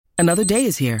Another day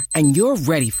is here, and you're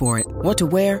ready for it. What to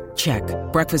wear? Check.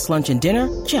 Breakfast, lunch, and dinner?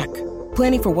 Check.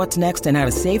 Planning for what's next and how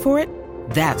to save for it?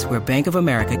 That's where Bank of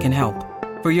America can help.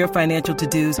 For your financial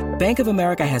to-dos, Bank of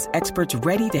America has experts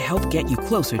ready to help get you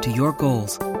closer to your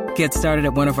goals. Get started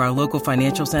at one of our local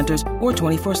financial centers or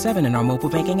 24/7 in our mobile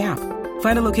banking app.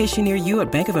 Find a location near you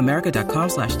at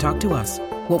bankofamerica.com/talktous.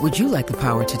 What would you like the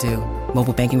power to do?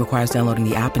 Mobile banking requires downloading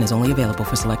the app and is only available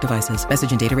for select devices.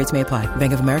 Message and data rates may apply.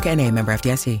 Bank of America N.A., member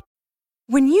FDIC.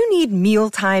 When you need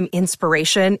mealtime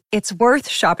inspiration, it's worth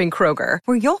shopping Kroger,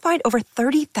 where you'll find over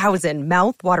 30,000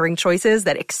 mouth-watering choices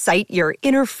that excite your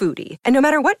inner foodie. And no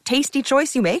matter what tasty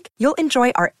choice you make, you'll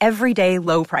enjoy our everyday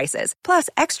low prices, plus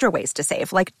extra ways to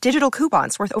save, like digital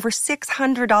coupons worth over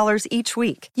 $600 each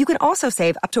week. You can also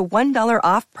save up to $1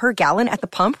 off per gallon at the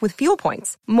pump with fuel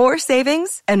points. More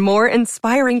savings and more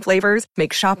inspiring flavors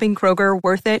make shopping Kroger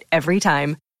worth it every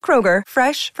time. Kroger,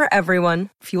 fresh for everyone.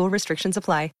 Fuel restrictions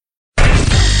apply.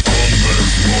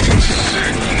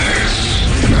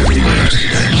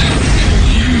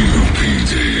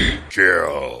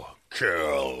 Kill.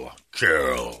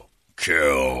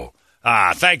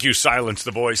 Thank you, Silence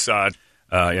the Voice.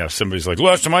 Somebody's like,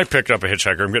 last time I picked up a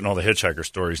hitchhiker, I'm getting all the hitchhiker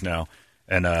stories now.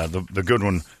 And the good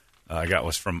one I got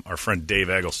was from our friend Dave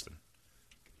Eggleston.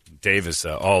 Dave is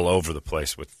all over the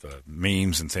place with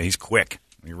memes and things. He's quick.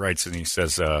 He writes and he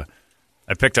says, I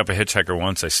picked up a hitchhiker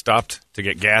once. I stopped to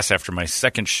get gas after my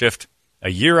second shift a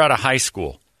year out of high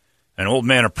school. An old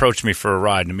man approached me for a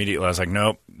ride, and immediately I was like,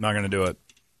 nope, not going to do it.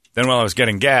 Then while I was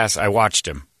getting gas, I watched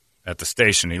him at the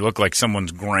station. He looked like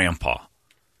someone's grandpa.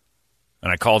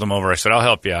 And I called him over. I said, I'll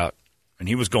help you out. And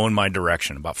he was going my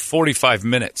direction. About 45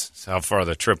 minutes is how far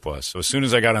the trip was. So as soon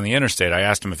as I got on the interstate, I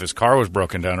asked him if his car was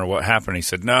broken down or what happened. He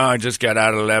said, no, I just got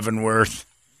out of Leavenworth.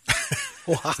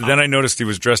 Wow. So then I noticed he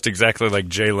was dressed exactly like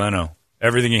Jay Leno.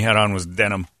 Everything he had on was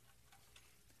denim.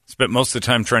 Spent most of the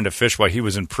time trying to fish while he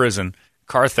was in prison.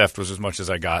 Car theft was as much as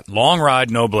I got. Long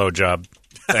ride, no blowjob.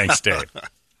 Thanks, Dave.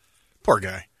 Poor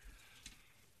guy.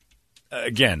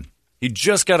 Again, he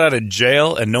just got out of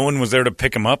jail and no one was there to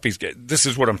pick him up. This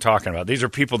is what I'm talking about. These are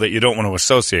people that you don't want to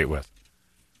associate with.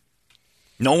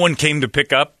 No one came to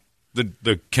pick up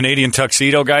the Canadian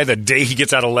tuxedo guy the day he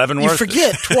gets out of Leavenworth. You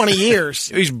forget 20 years.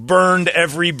 He's burned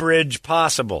every bridge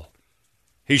possible.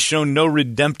 He's shown no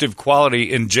redemptive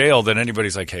quality in jail that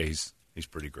anybody's like, hey, he's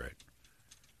pretty great.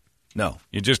 No,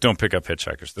 you just don't pick up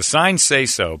hitchhikers. The signs say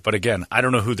so, but again, I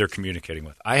don't know who they're communicating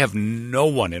with. I have no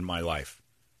one in my life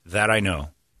that I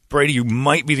know. Brady, you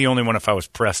might be the only one if I was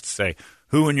pressed to say,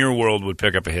 who in your world would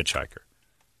pick up a hitchhiker?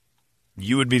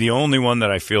 You would be the only one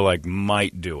that I feel like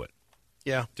might do it.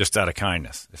 Yeah. Just out of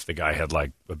kindness, if the guy had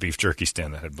like a beef jerky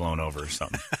stand that had blown over or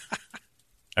something.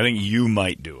 I think you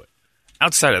might do it.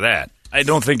 Outside of that, I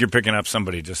don't think you're picking up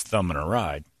somebody just thumbing a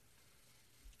ride.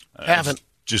 Haven't.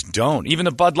 Just don't. Even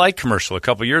the Bud Light commercial a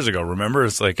couple years ago, remember?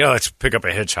 It's like, oh, let's pick up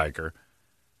a hitchhiker.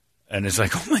 And it's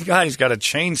like, oh, my God, he's got a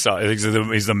chainsaw.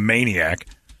 He's the maniac.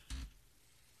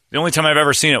 The only time I've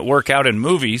ever seen it work out in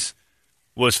movies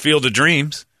was Field of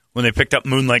Dreams when they picked up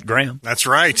Moonlight Graham. That's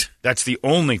right. That's the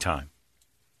only time.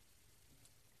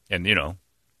 And, you know,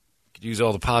 could use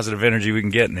all the positive energy we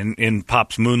can get in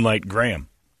Pop's Moonlight Graham.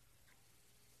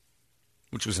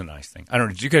 Which was a nice thing. I don't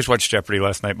know. Did you guys watch Jeopardy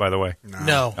last night, by the way?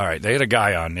 No. All right. They had a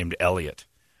guy on named Elliot.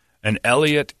 And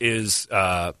Elliot is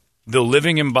the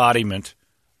living embodiment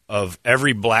of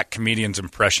every black comedian's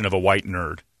impression of a white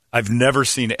nerd. I've never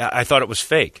seen it. I thought it was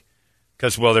fake.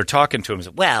 Because, well, they're talking to him.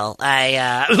 Well,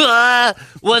 I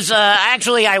was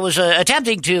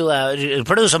attempting to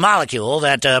produce a molecule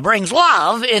that brings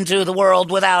love into the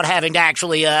world without having to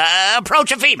actually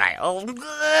approach a female.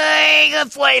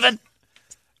 Flavin'.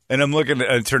 And I'm looking,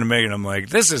 I turn to Megan, I'm like,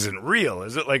 this isn't real.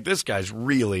 Is it like this guy's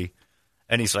really?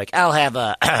 And he's like, I'll have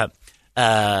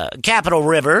Capital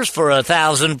Rivers for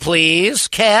 1,000, please.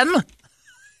 Ken?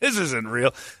 This isn't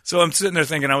real. So I'm sitting there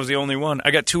thinking I was the only one.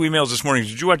 I got 2 emails this morning.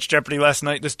 Did you watch Jeopardy last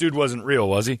night? This dude wasn't real,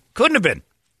 was he? Couldn't have been.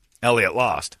 Elliot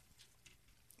lost.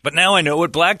 But now I know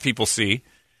what black people see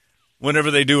whenever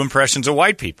they do impressions of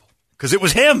white people. Because it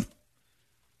was him.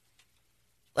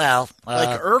 Well,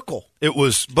 like Urkel. It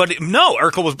was, no,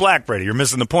 Urkel was black, Brady. You're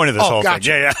missing the point of this whole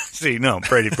gotcha. thing. Yeah. See, no,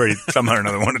 Brady somehow or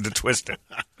another wanted to twist it.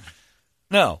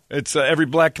 No, it's every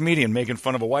black comedian making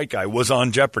fun of a white guy was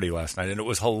on Jeopardy last night, and it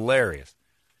was hilarious.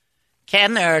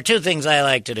 Ken, there are 2 things I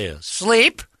like to do.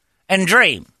 Sleep and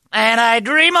dream. And I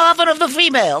dream often of the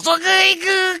females.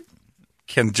 Okay.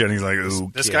 Ken Jennings like,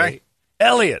 ooh, This guy?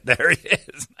 Elliot, there he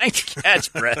is. Nice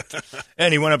catch, Brett.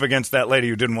 And he went up against that lady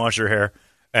who didn't wash her hair.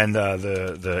 and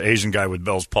the Asian guy with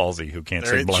Bell's palsy who can't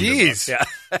say blunderbuss. Jeez. Yeah,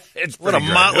 it's What a pretty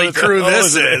great. motley crew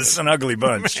this is. It's an ugly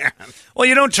bunch. Well,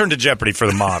 you don't turn to Jeopardy for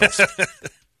the models.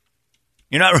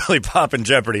 You're not really popping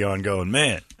Jeopardy on going,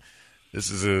 man, this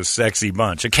is a sexy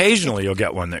bunch. Occasionally you'll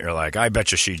get one that you're like, I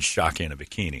bet you she'd shock you in a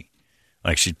bikini.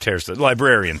 Like she tears the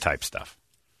librarian type stuff.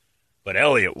 But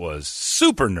Elliot was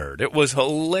super nerd. It was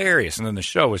hilarious. And then the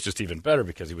show was just even better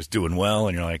because he was doing well.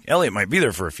 And you're like, Elliot might be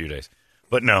there for a few days.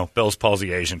 But no, Bell's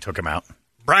palsy Asian took him out.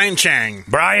 Brian Chang.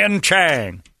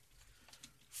 5-time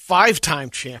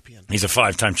champion. He's a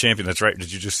 5-time champion. That's right.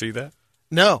 Did you just see that?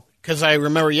 No, because I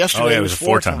remember yesterday. Oh, yeah, it it was a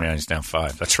 4-time. 4-time. Yeah, he's down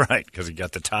 5. That's right, because he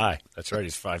got the tie. That's right,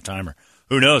 he's a 5-timer.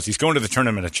 Who knows? He's going to the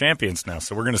Tournament of Champions now,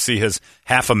 so we're going to see his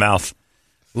half a mouth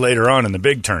later on in the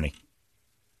big tourney.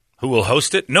 Who will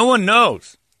host it? No one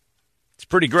knows. It's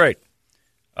pretty great.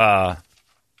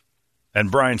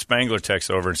 And Brian Spangler texts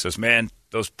over and says, man,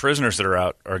 those prisoners that are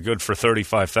out are good for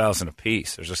 $35,000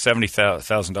 apiece. There's a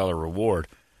 $70,000 reward.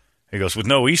 He goes, with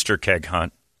no Easter keg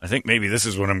hunt, I think maybe this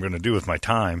is what I'm going to do with my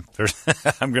time.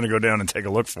 I'm going to go down and take a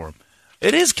look for them.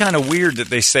 It is kind of weird that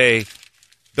they say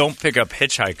don't pick up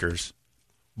hitchhikers,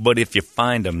 but if you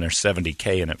find them, there's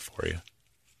 $70K in it for you.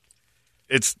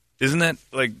 Isn't that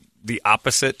like the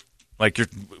opposite?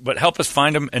 But help us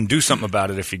find them and do something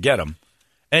about it if you get them.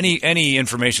 Any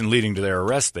information leading to their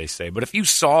arrest, they say. But if you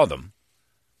saw them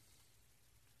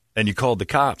and you called the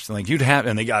cops and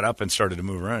and they got up and started to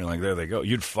move around, there they go.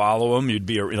 You'd follow them. You'd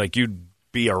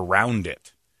be around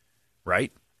it,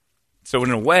 right? So in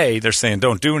a way, they're saying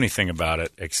don't do anything about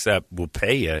it, except we'll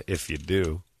pay you if you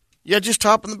do. Yeah, just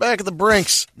hop in the back of the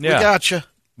Brinks. Yeah. We got you.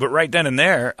 But right then and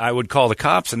there, I would call the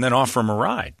cops and then offer them a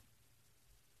ride.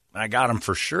 I got them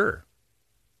for sure.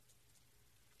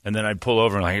 And then I'd pull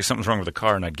over and hey, something's wrong with the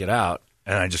car, and I'd get out,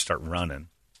 and I'd just start running.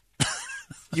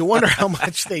 You wonder how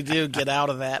much they do get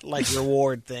out of that,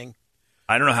 reward thing.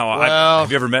 I don't know how. Well, have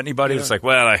you ever met anybody that's like,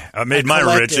 well, I made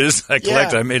my riches. I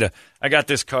collected. Yeah. I got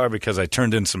this car because I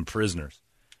turned in some prisoners.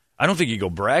 I don't think you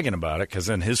go bragging about it because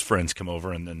then his friends come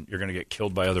over and then you're going to get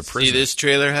killed by other prisoners. See this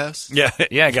trailer house? Yeah.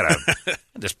 I got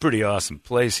this pretty awesome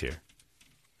place here.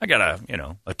 I got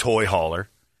a toy hauler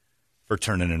for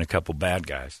turning in a couple bad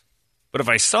guys. But if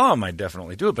I saw them, I'd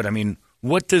definitely do it. But,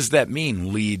 what does that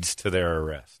mean leads to their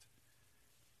arrest?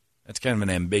 That's kind of an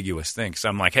ambiguous thing. So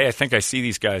I'm like, hey, I think I see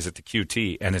these guys at the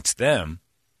QT, and it's them.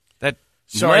 That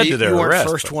led to their you weren't arrest.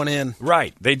 first one in.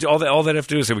 Right. All they have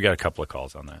to do is say, we got a couple of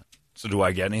calls on that. So do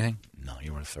I get anything? No,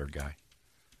 you were the third guy.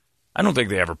 I don't think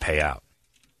they ever pay out.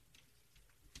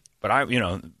 But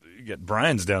you get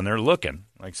Brian's down there looking.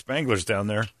 Like Spangler's down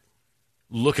there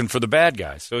looking for the bad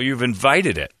guys. So you've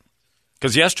invited it.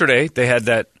 Because yesterday they had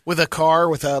that with a car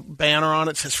with a banner on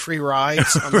it that says free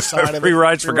rides on the side of it. Free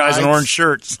rides for guys in orange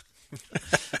shirts.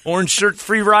 Orange shirt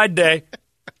free ride day.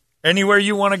 Anywhere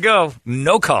you want to go,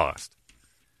 no cost.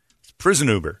 It's prison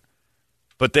Uber.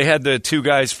 But they had the two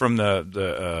guys from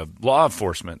the law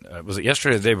enforcement. Was it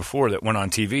yesterday or the day before that went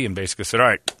on TV and basically said, all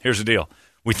right, here's the deal.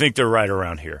 We think they're right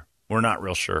around here. We're not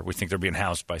real sure. We think they're being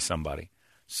housed by somebody.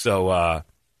 So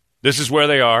this is where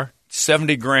they are.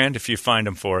 $70,000 if you find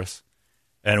them for us.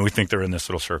 And we think they're in this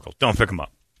little circle. Don't pick them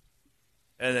up.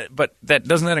 But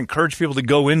doesn't that encourage people to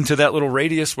go into that little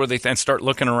radius where they then start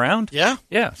looking around? Yeah.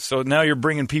 Yeah. So now you're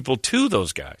bringing people to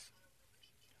those guys.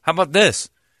 How about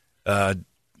this? One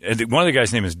of the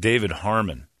guys' name is David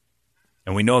Harmon.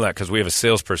 And we know that because we have a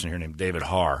salesperson here named David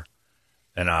Har.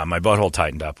 And my butthole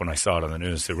tightened up when I saw it on the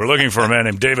news. Said, we're looking for a man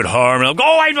named David Harmon. I'll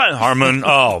go, wait, Harmon.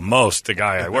 Oh, Most, the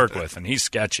guy I work with. And he's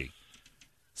sketchy.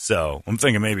 So I'm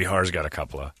thinking maybe Har's got a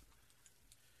couple of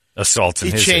assaults in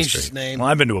his history. He changed his name. Well,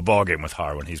 I've been to a ball game with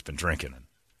Har when he's been drinking, and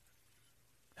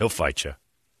he'll fight you.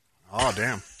 Oh,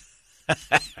 damn.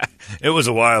 It was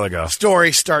a while ago.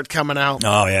 Stories start coming out.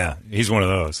 Oh, yeah. He's one of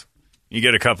those. You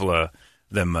get a couple of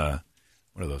them, one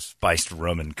of those spiced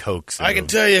rum and cokes. I can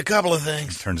tell you a couple of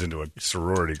things. Turns into a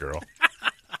sorority girl.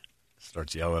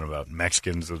 Starts yelling about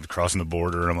Mexicans crossing the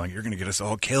border, and I'm like, you're going to get us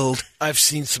all killed. I've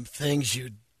seen some things you...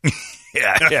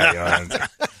 Yeah.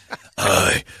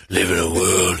 I live in a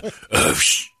world of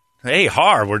Hey,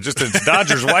 Har, we're just at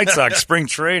Dodgers White Sox spring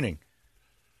training.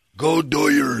 Go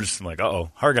Doyers. I'm like,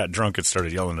 uh-oh. Har got drunk and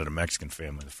started yelling at a Mexican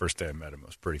family. The first day I met him, it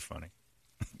was pretty funny.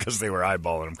 Because they were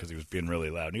eyeballing him because he was being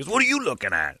really loud. And he goes, what are you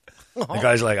looking at? The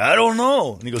guy's like, I don't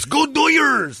know. And he goes, go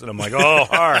Doyers. And I'm like, oh,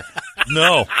 Har.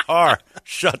 No, Har,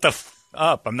 shut the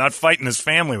up. I'm not fighting this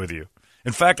family with you.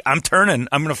 In fact, I'm going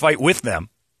to fight with them.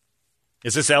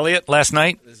 Is this Elliot last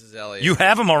night? This is Elliot. You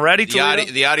have him already, The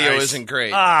audio isn't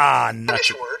great. Ah, nuts.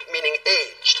 Spanish word meaning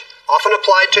aged, often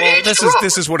applied to aged rum.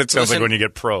 This is what it sounds like when you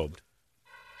get probed.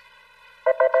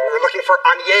 We're looking for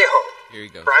añejo, Here you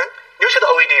go. Brian, use the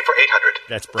OED for 800.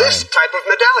 That's Brian. This type of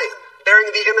medallion, bearing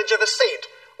the image of a saint,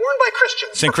 worn by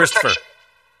Christians Saint for Christopher. protection.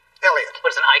 Elliot.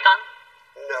 What is an icon?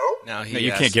 No, Now No,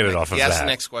 you can't get it off of He asked that.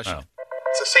 the next question. Oh.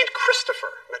 it's a Saint Christopher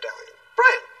medallion.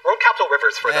 Brian, World Capital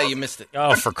Rivers for Yeah, those. you missed it.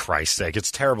 Oh, for Christ's sake.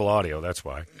 It's terrible audio. That's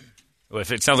why.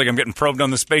 If it sounds like I'm getting probed on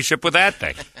the spaceship with that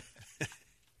thing.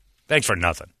 Thanks for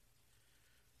nothing.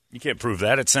 You can't prove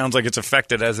that. It sounds like it's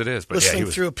affected as it is. But yeah, Listening he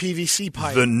was through a PVC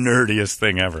pipe. the nerdiest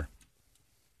thing ever.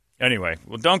 Anyway,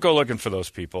 well, don't go looking for those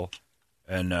people.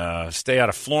 And stay out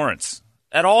of Florence.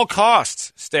 At all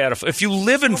costs, stay out of If you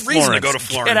live in No reason to Florence, go to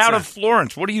Florence, get out yeah. of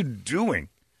Florence. What are you doing?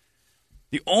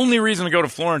 The only reason to go to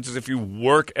Florence is if you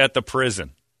work at the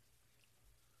prison.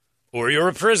 Or you're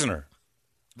a prisoner.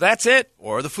 That's it.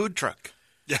 Or the food truck.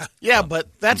 Yeah. Yeah, but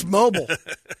that's mobile.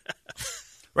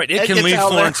 Right, it Ed can gets leave out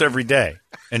there. Florence every day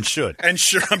and should. And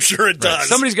I'm sure it does.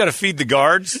 Somebody's got to feed the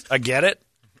guards. I get it.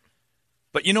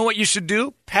 But you know what you should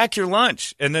do? Pack your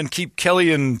lunch and then keep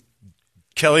Kelly and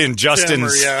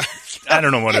Justin's. yeah. I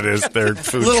don't know what it is. Their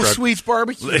food Little truck. Sweets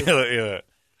barbecue. yeah.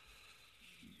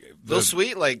 Little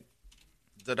sweet, like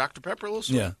the Dr. Pepper Little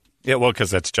Sweet. Yeah, well, because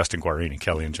that's Justin Guarini,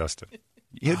 Kelly and Justin.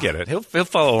 He'll get it. He'll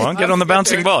follow along. Get on the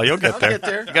bouncing ball. You'll get there. get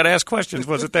there. You got to ask questions.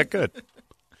 Was it that good?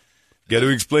 Got to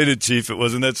explain it, Chief. It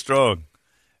wasn't that strong.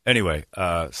 Anyway,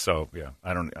 so yeah,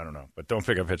 I don't know, but don't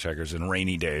pick up hitchhikers in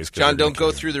rainy days. John, don't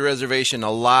go through the reservation. A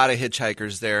lot of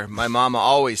hitchhikers there. My mama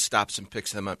always stops and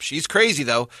picks them up. She's crazy,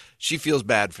 though. She feels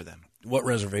bad for them. What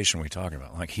reservation are we talking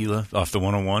about? Like Gila off the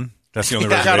 101? That's the only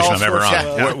Yeah. Got reservation all I'm ever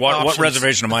sorts on. of, What options.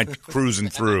 reservation am I cruising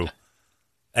through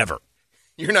ever?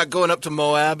 You're not going up to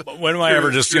Moab? When am I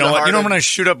ever just, you know what? You know when I I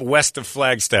shoot up west of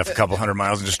Flagstaff a couple hundred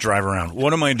miles and just drive around?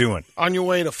 What am I doing? On your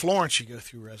way to Florence, you go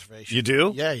through reservation. You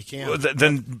do? Yeah, you can. Well,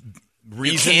 then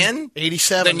reason. You can?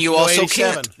 87. Then you go also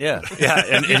 87. can't. Yeah, yeah,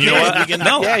 and you know what? You can-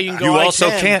 No, yeah, you can go you also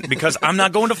I-10. can't because I'm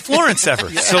not going to Florence ever.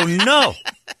 So no,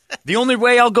 the only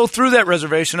way I'll go through that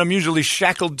reservation, I'm usually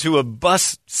shackled to a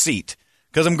bus seat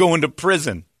because I'm going to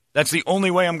prison. That's the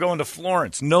only way I'm going to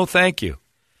Florence. No, thank you.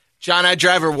 John, I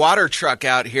drive a water truck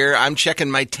out here. I'm checking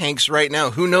my tanks right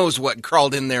now. Who knows what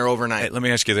crawled in there overnight? Hey, let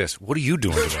me ask you this: what are you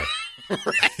doing today?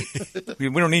 We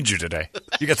don't need you today.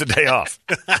 You got the day off.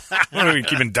 What are we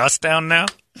keeping dust down now?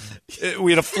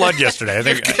 We had a flood yesterday. I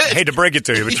think. I hate to break it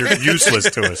to you, but you're useless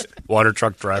to us, water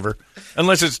truck driver.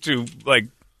 Unless it's to like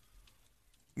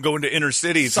go into inner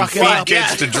cities and Suck it feed up.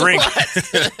 kids to drink.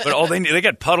 But all they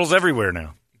got puddles everywhere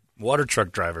now. Water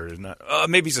truck driver is not.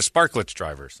 Maybe he's a Sparklets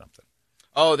driver or something.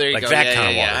 Oh, there you Like go. that Yeah, kind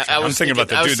of yeah, water yeah. truck. I'm thinking about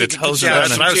the dude that's hosing Yeah, down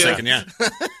that's and what I was shit. thinking, yeah.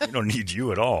 We don't need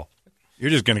you at all. You're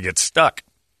just going to get stuck.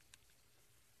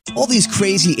 All these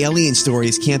crazy alien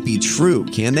stories can't be true,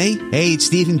 can they? Hey, it's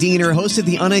Stephen Diener, host of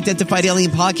the Unidentified Alien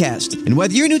Podcast. And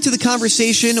whether you're new to the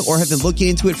conversation or have been looking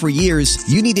into it for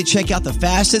years, you need to check out the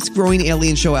fastest growing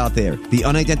alien show out there, the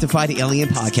Unidentified Alien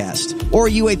Podcast, or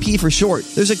UAP for short.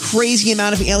 There's a crazy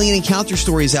amount of alien encounter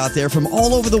stories out there from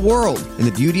all over the world. And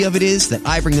the beauty of it is that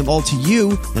I bring them all to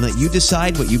you and let you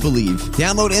decide what you believe.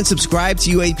 Download and subscribe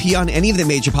to UAP on any of the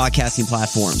major podcasting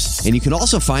platforms. And you can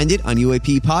also find it on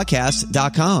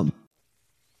UAPpodcast.com.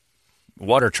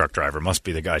 Water truck driver must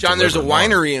be the guy. John, there's a delivering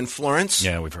water. winery in Florence.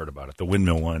 Yeah, we've heard about it. The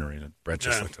Windmill Winery. Brett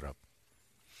just looked it up.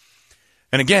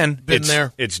 And again, Been it's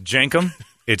there. It's Jenkum.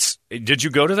 Did you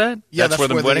go to that? Yeah, that's where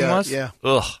the where wedding the, was. yeah.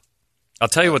 Ugh. I'll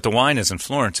tell you what the wine is in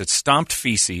Florence. It's stomped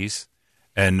feces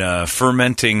and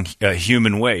fermenting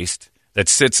human waste that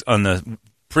sits on the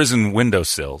prison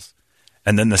windowsills,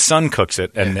 and then the sun cooks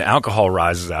it, and the alcohol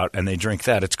rises out, and they drink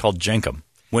that. It's called Jenkum.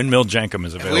 Windmill Jenkum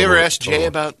is available. Have we ever asked Jay total.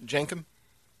 about Jenkum?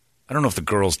 I don't know if the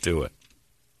girls do it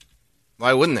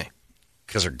Why wouldn't they?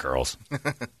 because they're girls.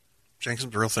 Jenkum's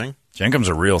a real thing. Jenkum's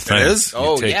a real thing. It is? You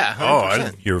Oh, take- yeah,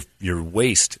 100%. your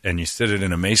waste, and you sit it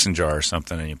in a mason jar or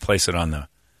something, and you place it on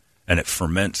and it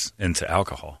ferments into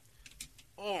alcohol.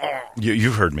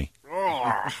 You heard me.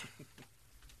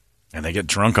 And they get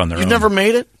drunk on their You've own. never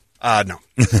made it? No.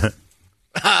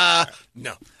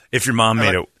 No. If your mom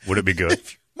made it, would it be good?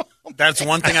 That's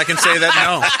one thing I can say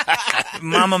that no.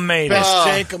 Mama made Best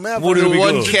it. Jenkum ever. Would it be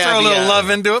one good? cat- Throw a little Caveat. love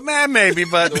into it, man, maybe,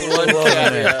 but I'm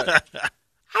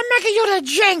making you the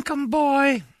Jenkum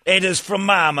boy. It is from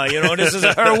Mama. You know, this is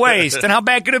her waste. And how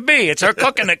bad could it be? It's her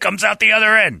cooking that comes out the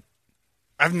other end.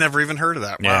 I've never even heard of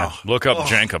that. Yeah, Wow. look up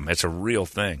Jenkum. It's a real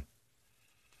thing.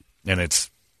 And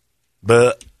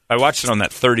but I watched it on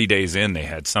that 30 Days In. They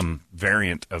had some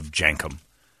variant of Jenkum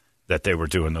that they were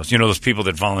doing those. You know those people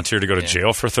that volunteer to go to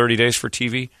jail for 30 days for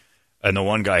TV? And the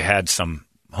one guy had some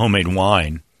homemade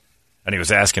wine, and he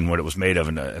was asking what it was made of,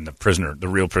 and the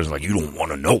real prisoner, like, you don't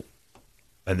want to know.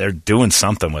 And they're doing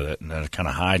something with it, and they're kind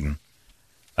of hiding.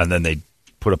 And then they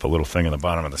put up a little thing on the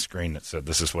bottom of the screen that said,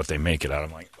 "This is what they make it out."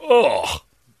 I'm like, oh.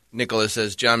 Nicholas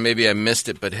says, John, maybe I missed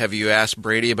it, but have you asked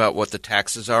Brady about what the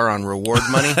taxes are on reward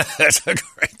money? That's a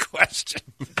great question.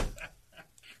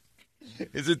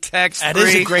 Is it tax-free? That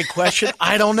is a great question.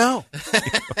 I don't know.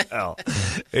 Well,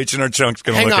 H&R Chunk's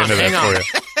going to look into that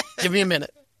for you. Give me a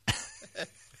minute.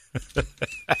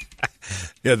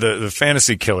 Yeah, the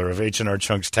fantasy killer of H&R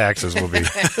Chunk's taxes will be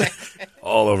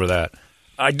all over that.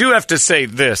 I do have to say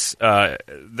this.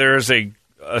 There's a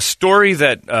story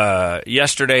that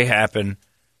yesterday happened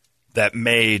that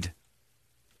made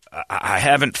I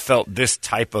haven't felt this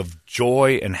type of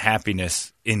joy and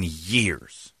happiness in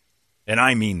years. And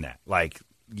I mean that, like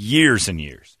years and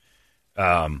years.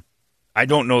 I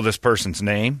don't know this person's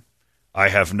name. I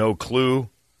have no clue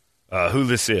who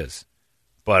this is.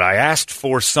 But I asked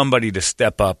for somebody to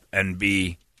step up and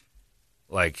be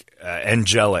like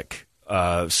angelic,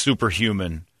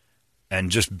 superhuman,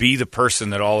 and just be the person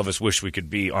that all of us wish we could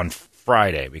be on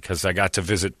Friday, because I got to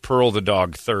visit Pearl the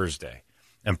dog Thursday.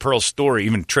 And Pearl's story,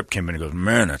 even Tripp came in and goes,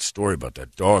 man, that story about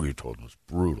that dog you told was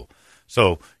brutal.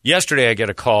 So yesterday I get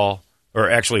a call, or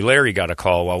actually Larry got a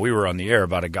call while we were on the air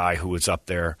about a guy who was up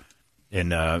there in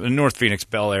North Phoenix,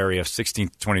 Bell area,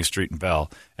 16th, 20th Street in Bell,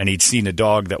 and he'd seen a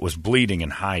dog that was bleeding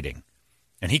and hiding.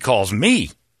 And he calls me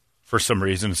for some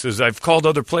reason and says, I've called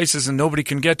other places and nobody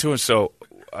can get to it. So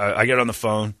I get on the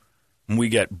phone, and we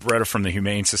get Bretta from the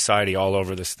Humane Society all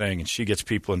over this thing, and she gets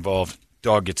people involved.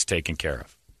 Dog gets taken care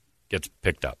of, gets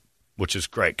picked up, which is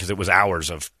great because it was hours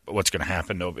of what's going to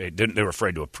happen. They were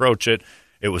afraid to approach it.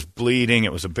 It was bleeding.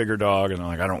 It was a bigger dog, and I'm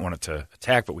like, I don't want it to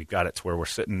attack, but we got it to where we're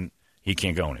sitting. He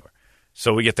can't go anywhere.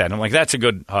 So we get that. And I'm like, that's a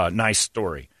good, nice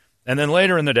story. And then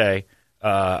later in the day,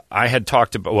 I had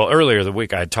talked about, well, earlier the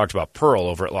week, I had talked about Pearl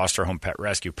over at Lost Her Home Pet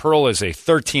Rescue. Pearl is a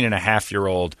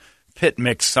 13-and-a-half-year-old pit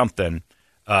mix something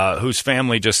whose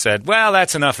family just said, well,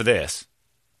 that's enough of this.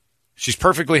 She's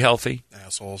perfectly healthy.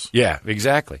 Assholes. Yeah,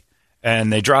 exactly.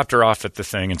 And they dropped her off at the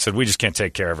thing and said, we just can't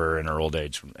take care of her in her old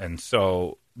age. And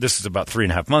so this is about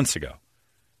 3.5 months ago.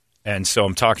 And so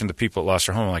I'm talking to people at Lost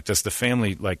Her Home. I'm like, does the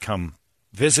family come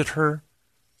visit her?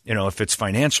 You know, if it's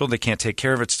financial, they can't take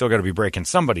care of it. Still got to be breaking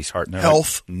somebody's heart. And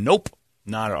Health. Like, nope.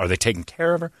 Not. Are they taking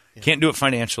care of her? Yeah. Can't do it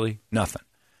financially. Nothing.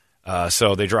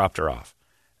 So they dropped her off.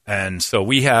 And so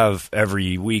we have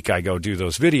every week I go do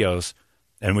those videos,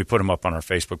 and we put them up on our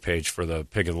Facebook page for the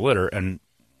Pig of the Litter. And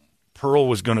Pearl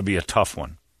was going to be a tough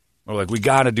one. We're like, we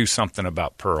got to do something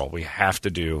about Pearl. We have to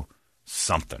do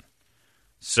something.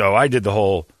 So I did the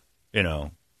whole,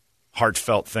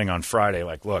 heartfelt thing on Friday.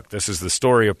 Like, look, this is the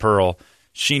story of Pearl.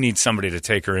 She needs somebody to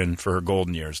take her in for her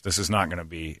golden years. This is not going to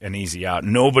be an easy out.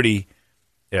 Nobody,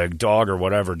 a dog or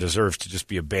whatever, deserves to just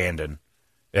be abandoned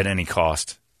at any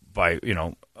cost by,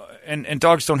 and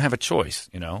dogs don't have a choice,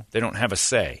 They don't have a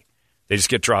say. They just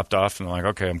get dropped off and they're like,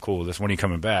 okay, I'm cool with this. When are you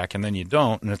coming back? And then you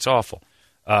don't, and it's awful.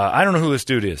 I don't know who this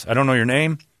dude is. I don't know your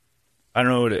name. I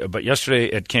don't know, but yesterday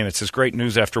it came. It says, great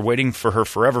news. After waiting for her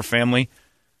forever family,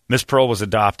 Miss Pearl was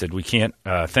adopted. We can't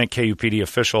thank KUPD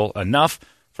official enough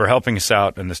for helping us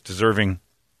out and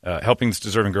helping this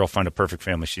deserving girl find a perfect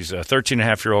family. She's a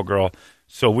 13-and-a-half-year-old girl,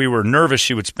 so we were nervous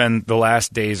she would spend the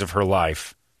last days of her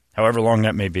life, however long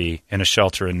that may be, in a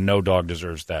shelter, and no dog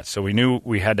deserves that. So we knew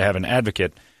we had to have an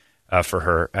advocate for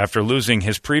her. After losing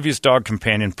his previous dog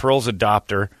companion, Pearl's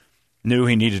adopter knew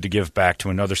he needed to give back to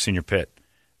another senior pit.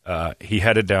 He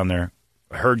headed down there,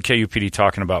 heard KUPD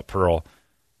talking about Pearl,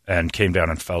 and came down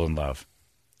and fell in love.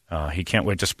 He can't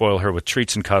wait to spoil her with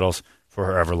treats and cuddles for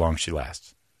however long she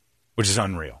lasts, which is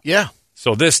unreal. Yeah.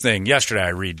 So this thing, yesterday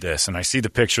I read this, and I see the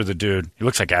picture of the dude. He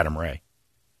looks like Adam Ray.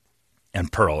 And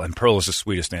Pearl is the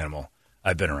sweetest animal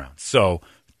I've been around. So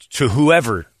to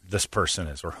whoever this person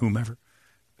is, or whomever,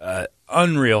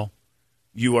 unreal.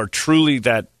 You are truly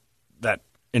that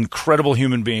incredible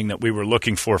human being that we were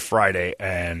looking for Friday,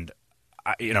 and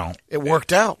it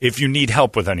worked out. If you need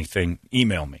help with anything,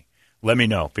 email me. Let me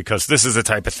know, because this is the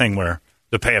type of thing where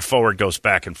the pay it forward goes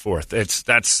back and forth.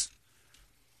 That's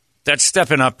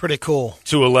stepping up pretty cool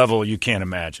to a level you can't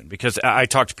imagine. Because I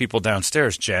talk to people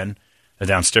downstairs. Jen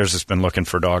downstairs has been looking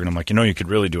for a dog, and I'm like, you could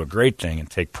really do a great thing and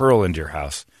take Pearl into your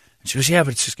house. And she goes, yeah,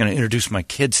 but it's just going to introduce my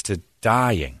kids to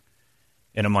dying.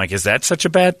 And I'm like, is that such a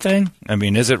bad thing? I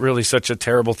mean, is it really such a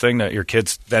terrible thing that your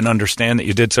kids then understand that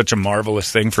you did such a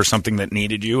marvelous thing for something that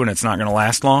needed you and it's not going to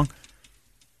last long?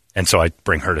 And so I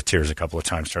bring her to tears a couple of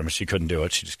times, but she couldn't do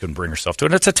it. She just couldn't bring herself to it.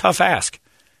 And it's a tough ask.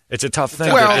 It's a tough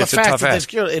thing. Well, it's the a fact tough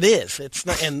ask. it is. It's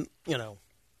not, and,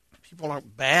 people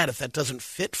aren't bad if that doesn't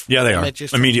fit for them. them. Yeah, they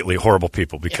are. Immediately horrible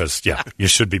people because, you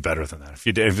should be better than that.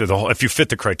 If you fit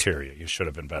the criteria, you should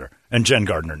have been better. And Jen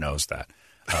Gardner knows that.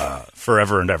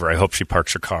 forever and ever. I hope she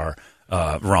parks her car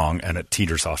wrong and it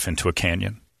teeters off into a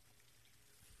canyon.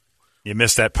 You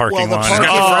missed that parking line. She's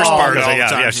got the first part all the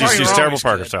time. Yeah, she's terrible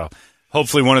parker. So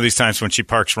hopefully one of these times when she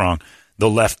parks wrong, the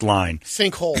left line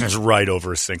sinkhole is right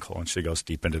over a sinkhole and she goes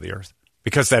deep into the earth.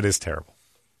 Because that is terrible.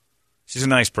 She's a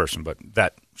nice person, but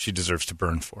that she deserves to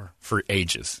burn for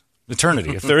ages.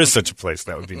 Eternity. If there is such a place,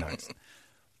 that would be nice.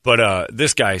 But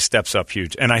this guy steps up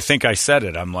huge. And I think I said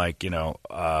it. I'm like,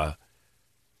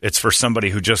 it's for somebody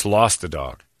who just lost a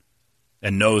dog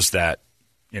and knows that,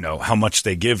 how much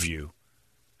they give you.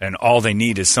 And all they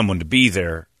need is someone to be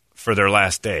there for their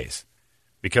last days.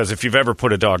 Because if you've ever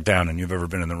put a dog down and you've ever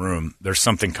been in the room, there's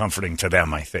something comforting to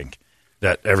them, I think,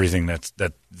 that everything that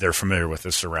they're familiar with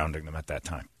is surrounding them at that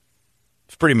time.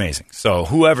 It's pretty amazing. So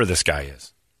whoever this guy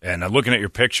is, and looking at your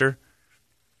picture,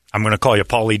 I'm going to call you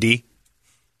Paulie D.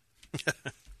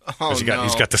 He's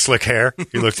got the slick hair.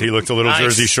 He looked a little Nice.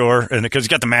 Jersey Shore, and because he's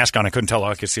got the mask on, I couldn't tell.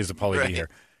 All I could see is the Paulie D hair.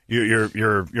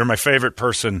 You're my favorite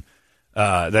person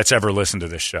that's ever listened to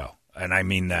this show, and I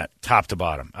mean that top to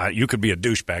bottom. You could be a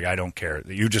douchebag. I don't care.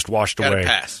 You just washed away.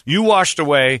 Pass. You washed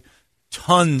away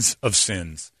tons of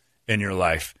sins in your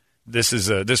life.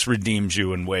 This redeems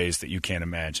you in ways that you can't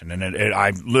imagine. And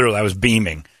I was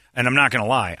beaming. And I'm not going to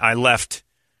lie. I left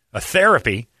a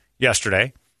therapy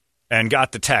yesterday and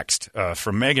got the text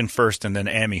from Megan first, and then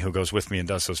Amy, who goes with me and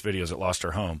does those videos at Lost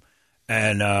Her Home,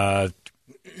 and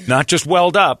not just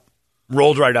welled up,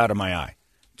 rolled right out of my eye.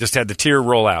 Just had the tear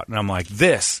roll out, and I'm like,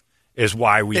 this is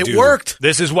why we do. It worked.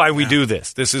 This is why we do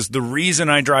this. This is the reason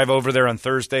I drive over there on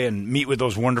Thursday and meet with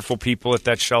those wonderful people at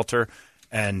that shelter.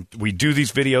 And we do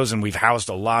these videos, and we've housed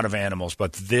a lot of animals,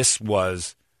 but this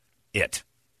was it.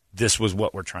 This was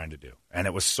what we're trying to do, and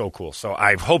it was so cool. So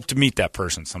I hope to meet that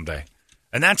person someday.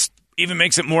 And that's even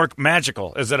makes it more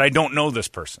magical, is that I don't know this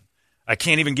person. I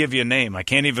can't even give you a name. I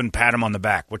can't even pat him on the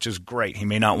back, which is great. He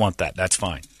may not want that. That's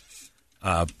fine.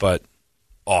 But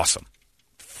awesome.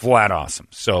 Flat awesome.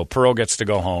 So Pearl gets to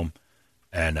go home,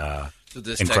 and So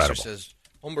this incredible. texter says,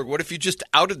 Holmberg, what if you just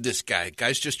outed this guy?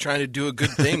 Guy's just trying to do a good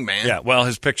thing, man. Yeah, well,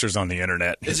 his picture's on the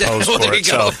internet. Is He that- posed well, for there it,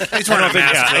 you go. so He's wearing a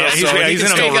mask, though, so he can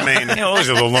still remain. He's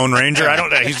a Lone Ranger.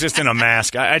 He's just in a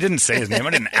mask. I didn't say his name.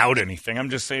 I didn't out anything. I'm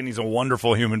just saying he's a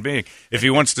wonderful human being. If he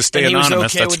wants to stay and he was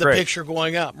anonymous, okay that's with great. the picture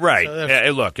going up. Right. So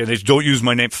Yeah, look, and it's, don't use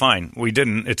my name. Fine. We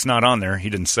didn't. It's not on there. He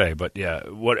didn't say. But, yeah,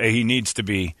 what he needs to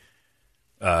be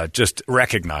just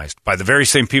recognized by the very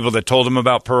same people that told him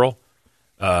about Pearl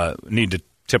need to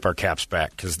tip our caps back,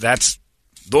 because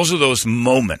those are those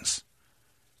moments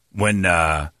when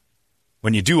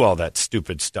you do all that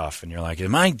stupid stuff and you're like,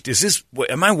 am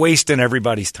I wasting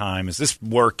everybody's time? Is this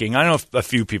working? I know a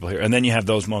few people here. And then you have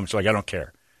those moments like, I don't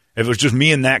care. If it was just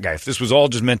me and that guy, if this was all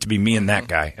just meant to be me and that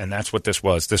guy, and that's what this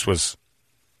was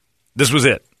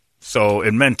it. So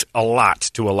it meant a lot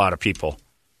to a lot of people.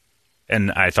 And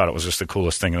I thought it was just the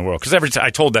coolest thing in the world. Because every time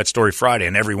I told that story Friday,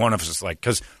 and every one of us is like,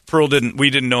 because we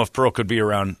didn't know if Pearl could be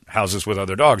around houses with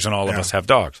other dogs, and all of us have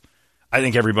dogs. I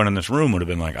think everyone in this room would have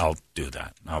been like, I'll do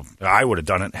that. I would have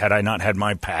done it had I not had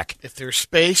my pack. if there's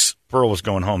space, Pearl was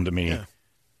going home to me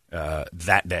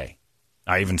that day.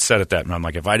 I even said it that, and I'm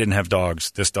like, if I didn't have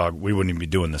dogs, this dog, we wouldn't even be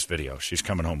doing this video. She's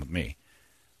coming home with me.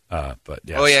 But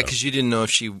yeah, Oh, yeah, so- because you didn't know if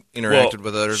she interacted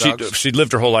with other dogs? She'd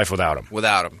lived her whole life without him.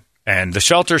 Without him. And the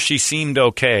shelter, she seemed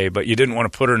okay, but you didn't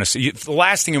want to put her in the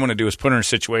last thing you want to do is put her in a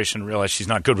situation, realize she's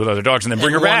not good with other dogs, and then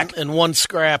bring her back. And one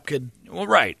scrap could. Well,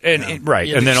 right. And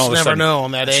You then all of a never sudden. know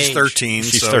on that age. She's 13.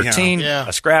 She's so, 13. Yeah.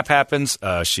 A scrap happens.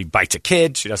 She bites a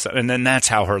kid. She does, and then that's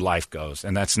how her life goes.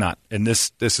 And that's not. And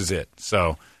this is it.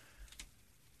 So,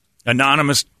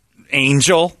 anonymous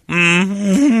angel,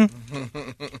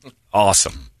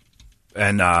 awesome.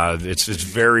 And it's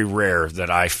very rare that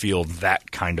I feel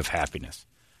that kind of happiness.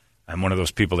 I'm one of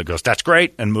those people that goes, "That's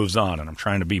great," and moves on. And I'm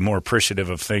trying to be more appreciative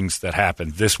of things that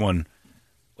happen. This one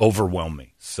overwhelmed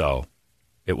me, so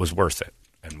it was worth it.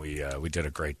 And we did a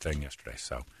great thing yesterday.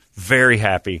 So very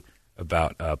happy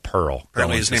about Pearl.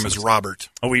 Apparently his name is Robert.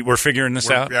 Oh, we're figuring this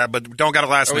out? Yeah, but don't got a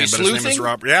last Are name. we But his name is sleuthing?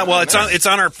 Robert. Yeah, well, it's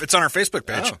on our Facebook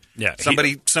page. Oh. Yeah.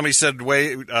 Somebody said,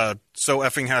 "Way so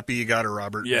effing happy you got her,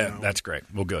 Robert." Yeah, You know. that's great.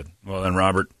 Well, good. Well, then,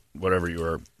 Robert, whatever you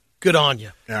are, Good on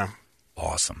you. yeah.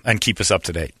 awesome. And keep us up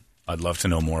to date. I'd love to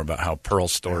know more about how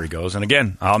Pearl's story goes. And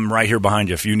again, I'm right here behind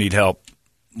you. If you need help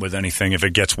with anything, if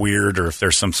it gets weird or if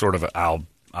there's some sort of I'll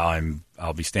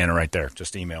be standing right there.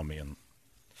 Just email me and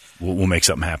we'll make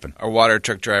something happen. Our water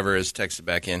truck driver has texted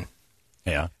back in.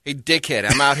 Yeah. Hey, dickhead,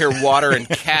 I'm out here watering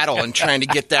cattle and trying to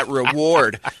get that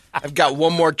reward. I've got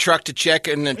one more truck to check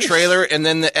in the trailer and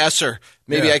then the Esser.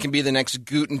 Maybe I can be the next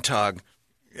Guten Tag.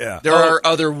 Yeah. There are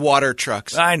other water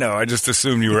trucks. I know. I just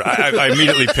assumed you were. I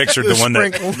immediately pictured the one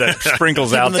that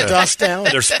sprinkles out the dust down.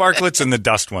 There's sparklets and the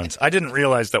dust ones. I didn't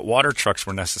realize that water trucks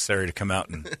were necessary to come out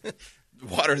and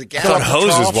Water the I cattle. thought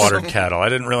hoses watered cattle. I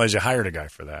didn't realize you hired a guy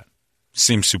for that.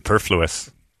 Seems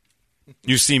superfluous.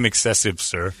 You seem excessive,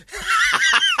 sir.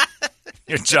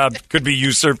 Your job could be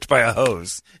usurped by a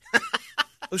hose.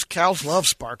 Those cows love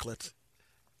sparklets.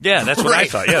 Yeah, that's what I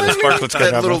thought. Yeah, the sparklets could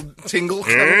That have little them. tingle.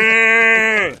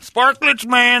 Sparklets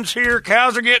man's here.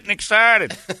 Cows are getting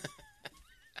excited.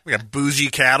 We got bougie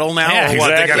cattle now. Yeah, or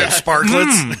what? They got to exactly.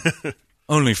 have sparklets.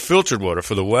 Only filtered water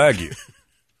for the Wagyu.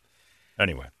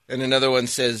 Anyway. And another one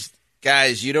says,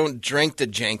 guys, you don't drink the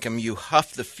jankum. You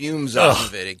huff the fumes off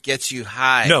of it. It gets you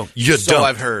high. No, you so don't.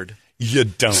 I've heard. You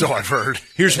don't. So I've heard.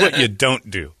 Here's what you don't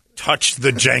do. Touch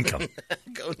the jankum.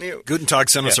 Go Neil. Gutentag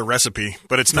sent us a recipe,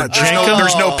 but it's not. Jankum?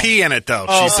 There's no pee in it though.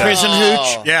 Oh, She said. prison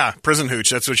hooch. Yeah, prison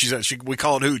hooch. That's what she said. We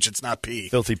call it hooch. It's not pee.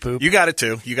 Filthy poop? You got it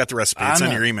too. You got the recipe. It's I'm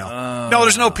in not- your email. No,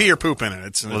 there's no pee or poop in it.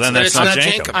 It's Well, then But that's it's not not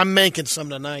jankum. jankum. I'm making some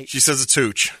tonight. she says it's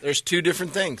hooch. There's two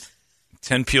different things.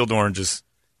 10 peeled oranges,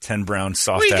 10 brown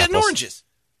soft Well, you apples. getting oranges.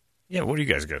 Yeah, what do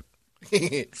you guys get?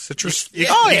 Citrus? You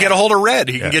get a hold of Red.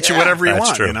 He can get you whatever you That's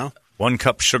want. true. You know. 1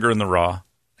 cup sugar in the raw.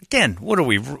 Again, what are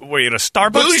we at a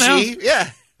Starbucks now? Bougie.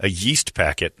 Yeah. A yeast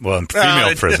packet. Well, in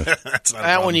female prison. That's not a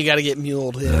That problem. one you got to get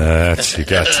muled in. You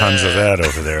got tons of that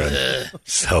over there.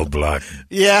 So block.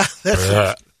 Yeah,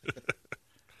 that's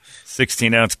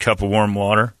 16-ounce cup of warm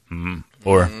water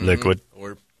or liquid,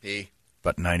 Or pee.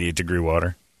 but 98-degree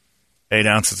water. 8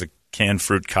 ounces of canned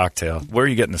fruit cocktail. Where are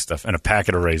you getting this stuff? And a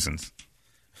packet of raisins.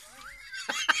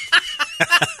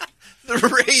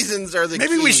 The raisins are the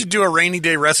Maybe key. we should do a rainy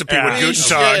day recipe with We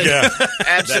Gutentag. should. Yeah.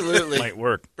 Absolutely. Might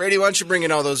work. Brady, why don't you bring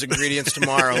in all those ingredients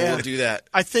tomorrow? Yeah. We'll do that.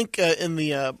 I think in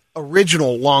the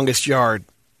original Longest Yard,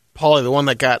 Paulie, the one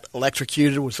that got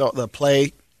electrocuted was the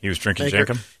play He was drinking maker,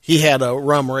 jankum? he had a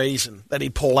rum raisin that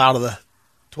he'd pull out of the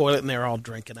toilet, and they were all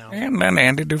drinking out. And then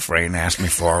Andy Dufresne asked me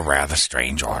for a rather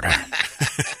strange order.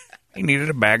 He needed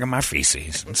a bag of my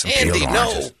feces and some Andy, peeled no.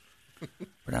 oranges.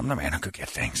 But I'm the man who could get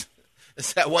things.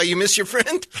 Is that why you miss your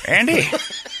friend? Andy,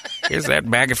 here's that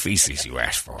bag of feces you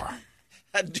asked for.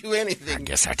 I'd do I anything.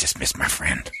 guess I just miss my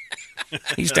friend.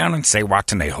 He's down in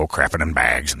Sewatenaho crapping in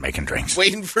bags and making drinks.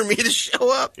 Waiting for me to show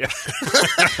up.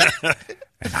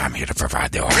 And I'm here to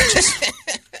provide the oranges.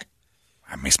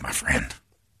 I miss my friend.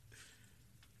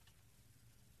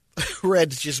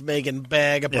 Red's just making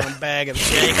bag upon bag of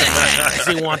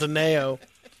jankum. He wants a neo.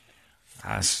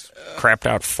 I crapped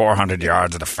out 400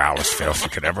 yards of the foulest filth you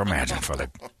could ever imagine for the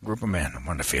group of men who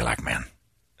wanted to feel like men.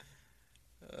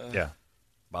 Yeah.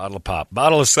 Bottle of pop.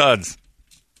 Bottle of suds.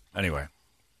 Anyway.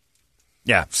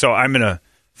 Yeah, so I'm in a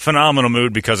phenomenal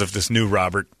mood because of this new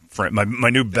Robert friend. My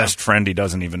new best friend, he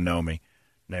doesn't even know me,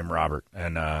 named Robert.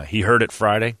 And he heard it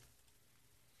Friday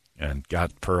and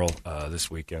got Pearl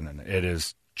this weekend. And it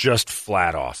is just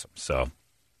flat awesome. So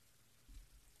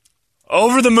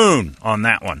over the moon on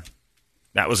that one.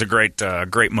 That was a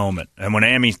great moment. And when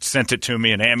Amy sent it to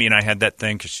me, and Amy and I had that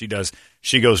thing because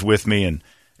she goes with me,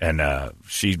 and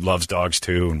she loves dogs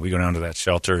too. And we go down to that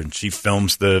shelter, and she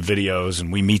films the videos,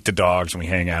 and we meet the dogs, and we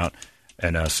hang out.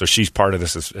 And so she's part of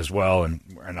this as well. And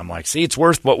I'm like, see, it's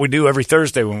worth what we do every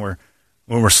Thursday when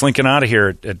we're slinking out of here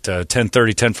at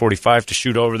 10:30, 10:45 to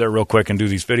shoot over there real quick and do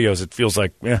these videos. It feels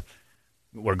like, yeah,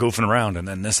 we're goofing around, and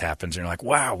then this happens, and you're like,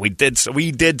 wow, we did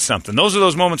something. Those are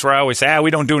those moments where I always say, we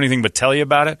don't do anything but tell you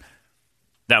about it.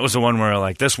 That was the one where,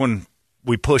 like, this one,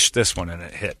 we pushed this one, and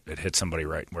it hit somebody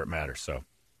right where it matters. So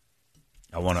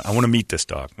I want to meet this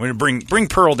dog. We're going to bring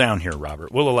Pearl down here,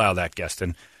 Robert. We'll allow that guest,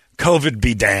 and COVID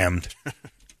be damned.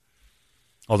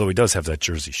 Although he does have that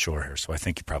Jersey Shore hair, so I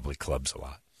think he probably clubs a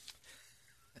lot.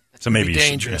 So maybe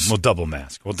dangerous. We'll double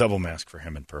mask. We'll double mask for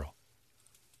him and Pearl.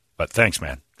 But thanks,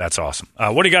 man. That's awesome.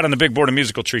 What do you got on the big board of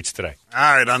musical treats today?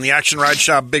 All right, on the Action Ride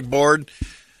Shop big board.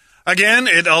 Again,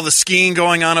 all the skiing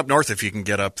going on up north. If you can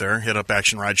get up there, hit up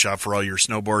Action Ride Shop for all your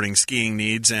snowboarding, skiing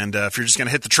needs. And if you're just going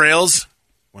to hit the trails,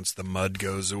 once the mud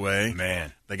goes away,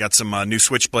 Man. they got some new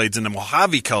switchblades in the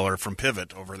Mojave color from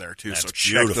Pivot over there, too. That's so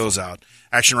check beautiful. those out.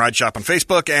 Action Ride Shop on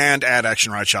Facebook and at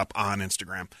Action Ride Shop on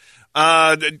Instagram.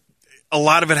 A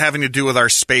lot of it having to do with our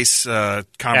space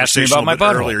conversation about my a bit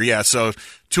butthole. earlier. Yeah, so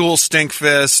Tool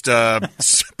Stinkfist,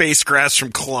 Space Grass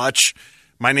from Clutch.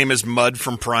 My name is Mud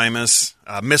from Primus.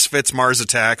 Misfits, Mars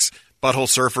Attacks, Butthole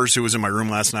Surfers, who was in my room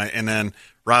last night, and then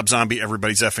Rob Zombie,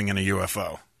 Everybody's Effing in a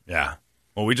UFO. Yeah.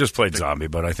 Well, we just played Zombie,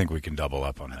 but I think we can double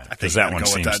up on that. I think Because you that gotta one go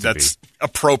with seems to That's be.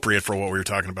 appropriate for what we were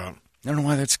talking about. I don't know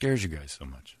why that scares you guys so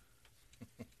much.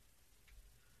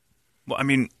 Well, I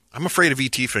mean, I'm afraid of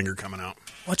ET finger coming out.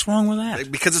 What's wrong with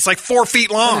that? Because it's like 4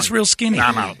 feet long. It's real skinny. No,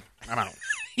 I'm out.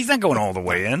 He's not going all the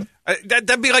way in.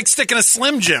 That'd be like sticking a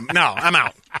Slim Jim. No, I'm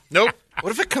out. Nope.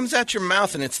 What if it comes out your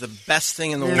mouth and it's the best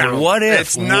thing in the No. world? What if?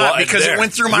 It's not because it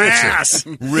went through my ass.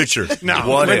 Richard. No,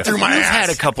 what it went if? through my You've ass.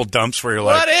 had a couple dumps where you're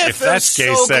like, What if that's it gay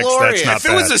was so sex, glorious? that's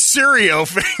not If it was bad. a cereal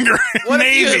finger, What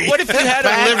maybe. If you had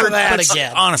Back a to liver that but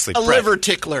again. Honestly, a Brett, liver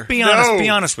tickler? Be honest. No. Be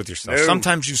honest with yourself. No.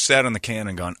 Sometimes you sat on the can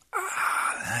and gone,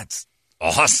 that's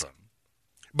awesome.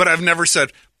 But I've never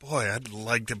said, boy, I'd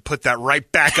like to put that right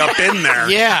back up in there.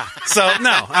 Yeah. So,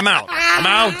 no, I'm out. I'm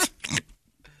out.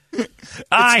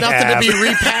 I Nothing have. to be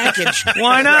repackaged.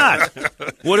 Why not?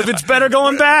 What if it's better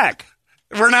going back?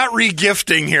 We're not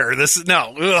re-gifting here. This is,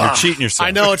 no. You're Ugh. cheating yourself.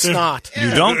 I know it's not. You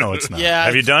don't know it's not. Yeah.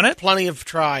 Have you done it? Plenty have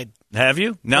tried. Have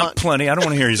you? Not plenty. I don't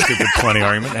want to hear your stupid plenty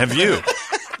argument. Have you?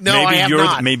 No, maybe I have you're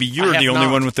not. maybe you're I the have only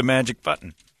not. one with the magic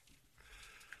button.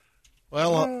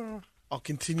 Well, I'll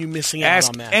continue missing out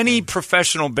Ask on that. any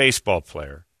professional baseball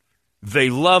player. They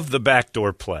love the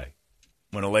backdoor play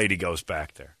when a lady goes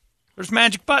back there. There's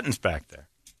magic buttons back there.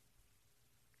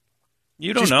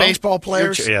 You don't Just know. baseball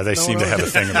players? Yeah, they No seem one to have a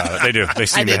knows. thing about it. They do. They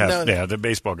seem to didn't know have. that. Yeah, the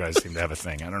baseball guys seem to have a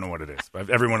thing. I don't know what it is. But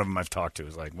every one of them I've talked to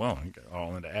is like, well, I'm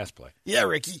all into ass play. Yeah,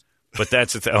 Ricky. But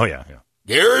that's the thing. Oh, yeah.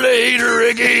 You're the eater,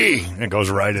 Ricky. It goes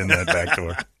right in that back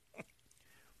door.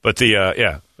 But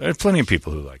there's plenty of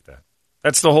people who like that.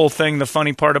 That's the whole thing. The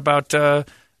funny part about the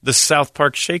South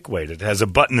Park shake weight. It has a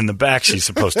button in the back she's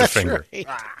supposed to finger. Right.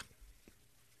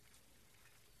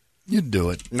 You'd do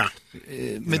it. No.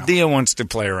 Medea wants to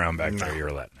play around back there.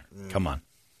 You're letting her. Come on.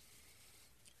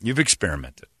 You've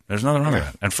experimented. There's nothing wrong with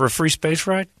that. And for a free space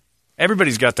ride,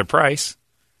 everybody's got their price.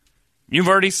 You've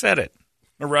already said it.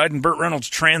 We're riding Burt Reynolds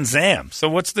Trans Am. So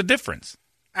what's the difference?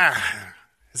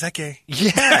 Is that gay?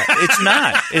 Yeah, it's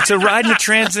not. It's a ride in a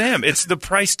Trans Am. It's the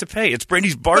price to pay. It's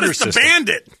Brady's barter But it's the system.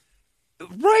 Bandit.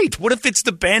 Right. What if it's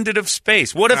the Bandit of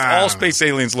space? What if all space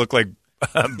aliens look like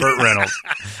Burt Reynolds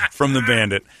from the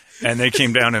Bandit, and they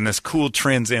came down in this cool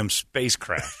Trans Am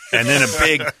spacecraft, and then a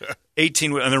big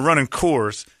 18-wheel, and they're running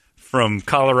Coors from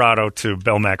Colorado to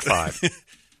Belmac 5.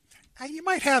 You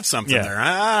might have something Yeah. there.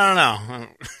 I don't know.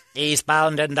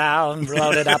 Eastbound and down,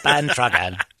 loaded up and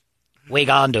trucking. We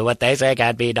gonna do what they say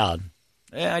can't be done.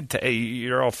 Yeah,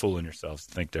 you're all fooling yourselves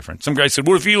to think different. Some guy said,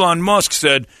 what if Elon Musk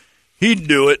said he'd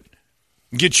do it,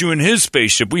 get you in his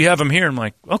spaceship? We have him here. I'm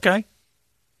like, okay.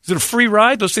 Is it a free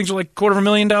ride? Those things are like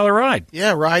 $250,000 ride.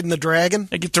 Yeah, riding the dragon.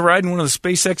 I get to ride in one of the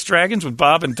SpaceX Dragons with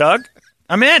Bob and Doug.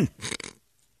 I'm in.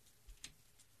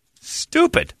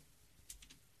 Stupid.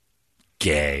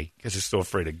 Gay. Because you're still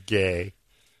afraid of gay.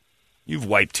 You've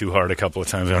wiped too hard a couple of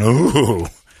times. And, ooh.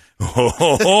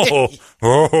 Oh,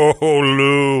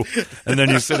 Lou. And then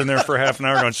you sit in there for half an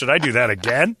hour going, should I do that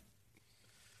again?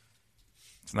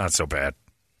 It's not so bad.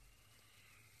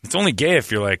 It's only gay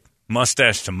if you're like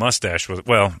mustache to mustache with,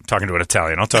 well, I'm talking to an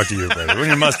Italian. I'll talk to you, brother. When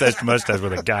you're mustache to mustache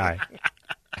with a guy.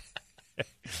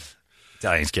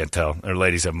 Italians can't tell. Their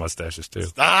ladies have mustaches, too.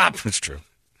 Stop. It's true.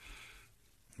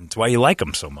 That's why you like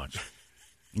them so much.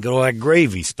 You go like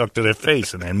gravy stuck to their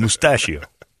face and then mustachio.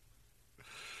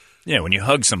 Yeah, when you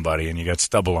hug somebody and you got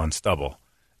stubble on stubble,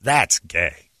 that's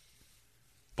gay.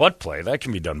 Butt play, that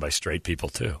can be done by straight people,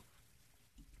 too.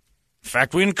 In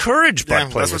fact, we encourage butt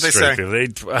play that's with what they straight say.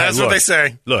 people. That's what they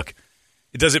say. Look,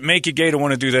 does it make you gay to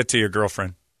want to do that to your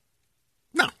girlfriend?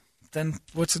 No. Then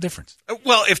what's the difference?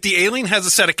 Well, if the alien has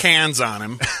a set of cans on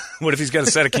him. What if he's got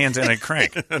a set of cans and a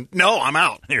crank? No, I'm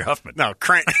out. You're Huffman. No,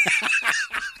 crank.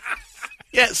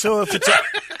 Yeah, so if it's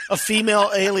a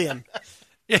female alien.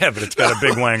 Yeah, but it's got a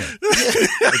big wanger.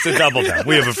 It's a double down.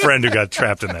 We have a friend who got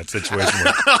trapped in that situation.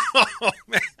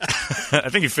 I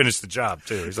think he finished the job,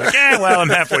 too. He's like, yeah, well, I'm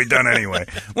halfway done anyway.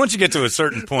 Once you get to a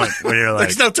certain point where you're like...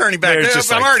 There's no turning back. It's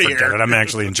just I'm like, already forget here. it. I'm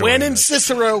actually enjoying When in this.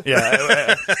 Cicero.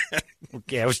 Yeah,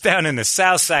 I was down in the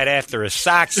South Side after a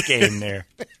Sox game there.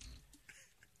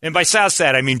 And by South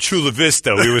Side, I mean Chula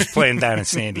Vista. We was playing down in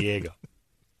San Diego.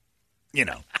 You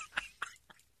know.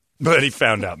 But he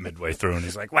found out midway through, and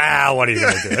he's like, wow, what are you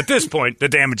going to do? At this point, the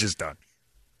damage is done.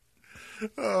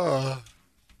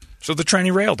 So the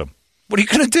tranny railed him. What are you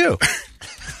going to do?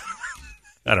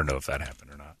 I don't know if that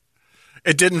happened or not.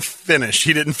 It didn't finish.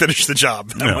 He didn't finish the job.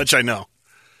 That No. much I know.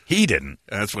 He didn't.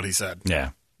 That's what he said.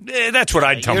 Yeah. That's what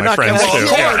I'd tell You're my not friends, gonna- too.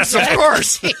 Well, Of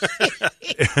course.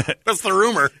 That's the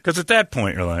rumor. Because at that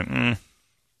point, you're like,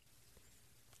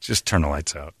 just turn the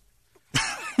lights out.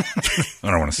 I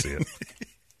don't want to see it.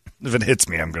 If it hits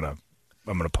me, I'm gonna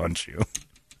punch you.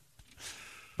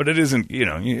 But it isn't,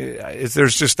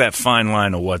 there's just that fine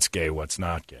line of what's gay, what's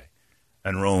not gay.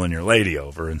 And rolling your lady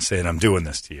over and saying, I'm doing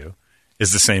this to you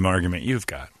is the same argument you've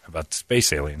got about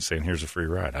space aliens saying, here's a free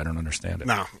ride. I don't understand it.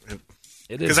 No.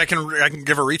 It is. Because I can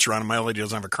give a reach around and my lady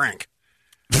doesn't have a crank.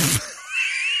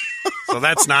 So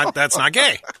that's not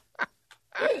gay.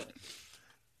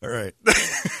 All right.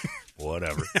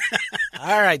 Whatever.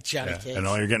 All right, Johnny Cakes. And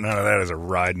all you're getting out of that is a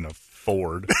ride in a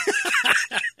Ford.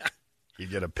 You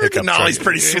get a pickup No, truck. he's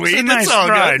pretty sweet. It's a nice It's all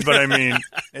ride, good. but I mean,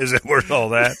 is it worth all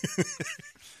that?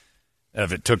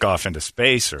 If it took off into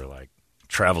space or like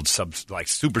traveled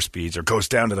super speeds or goes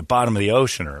down to the bottom of the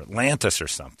ocean or Atlantis or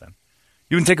something.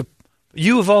 You can take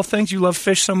you of all things, you love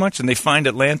fish so much, and they find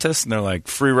Atlantis and they're like,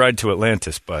 free ride to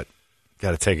Atlantis, but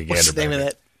got to take a gander. What's the name of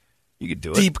that? You could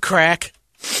do it. Deep crack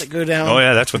that go down. Oh,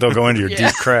 yeah, that's what they'll go into, your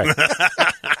deep crack.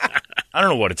 I don't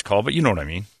know what it's called, but you know what I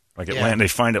mean. Like they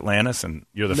find Atlantis and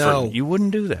you're the first. You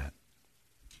wouldn't do that.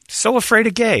 So afraid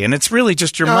of gay, and it's really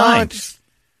just your mind.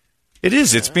 It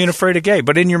is. It's being afraid of gay.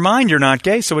 But in your mind, you're not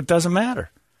gay, so it doesn't matter.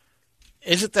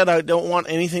 Is it that I don't want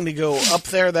anything to go up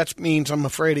there? That means I'm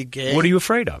afraid of gay. What are you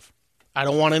afraid of? I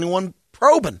don't want anyone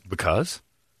probing. Because?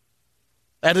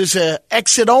 That is a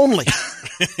exit only.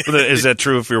 Is that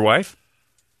true of your wife?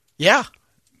 Yeah.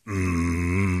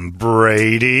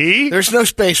 Brady? There's no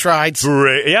space rides.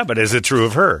 Yeah, but is it true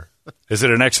of her? Is it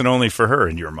an exit only for her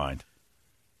in your mind?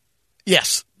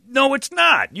 Yes. No, it's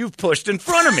not. You've pushed in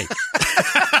front of me.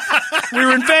 We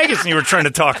were in Vegas and you were trying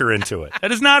to talk her into it.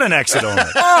 That is not an exit only.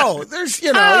 Oh, there's,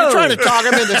 you're trying to talk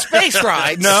him into space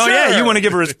rides. No, Sure. yeah, you want to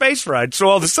give her a space ride. So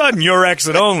all of a sudden, your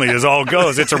exit only is all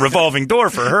goes. It's a revolving door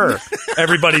for her.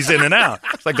 Everybody's in and out.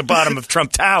 It's like the bottom of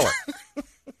Trump Tower.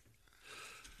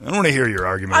 I don't want to hear your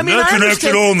argument. I mean, that's I an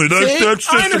exit only. That's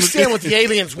I understand what the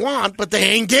aliens want, but they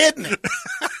ain't getting it.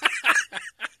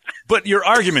 But your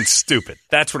argument's stupid.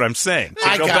 That's what I'm saying. So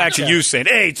I go back to gotcha. you saying,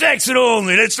 hey, it's exit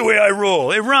only. That's the way I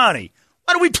roll. Hey, Ronnie,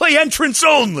 why don't we play entrance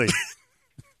only?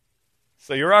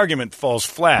 So your argument falls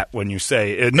flat when you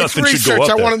say nothing it's should research. go up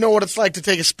I there. want to know what it's like to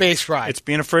take a space ride. It's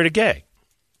being afraid of gay.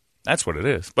 That's what it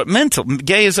is. But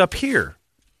gay is up here.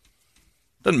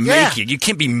 Doesn't make you. You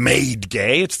can't be made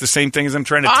gay. It's the same thing as I'm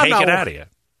trying to take it out of you.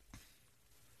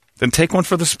 Then take one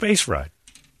for the space ride.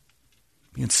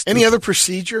 Any other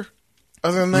procedure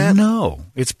other than that? No.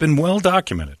 It's been well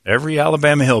documented. Every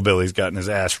Alabama hillbilly's gotten his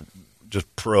ass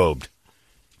just probed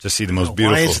to see the most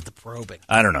beautiful. Why is it the probing?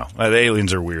 I don't know. The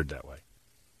aliens are weird that way.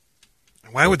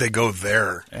 Why would they go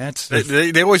there?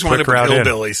 They always wind up with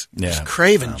hillbillies. Yeah. Just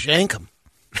Craven Jankum.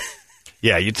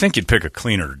 Yeah, you'd think you'd pick a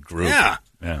cleaner group. Yeah.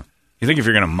 Yeah. You think if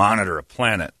you're going to monitor a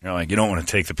planet, you don't want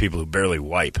to take the people who barely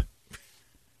wipe.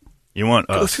 You want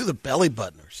Go through the belly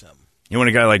button or something. You want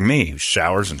a guy like me who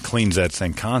showers and cleans that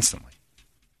thing constantly.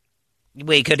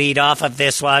 We could eat off of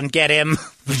this one. Get him.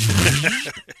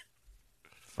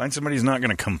 Find somebody who's not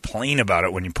going to complain about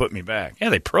it when you put me back. Yeah,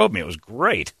 they probed me. It was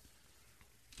great.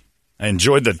 I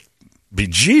enjoyed the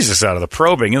bejesus out of the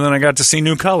probing, and then I got to see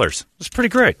new colors. It was pretty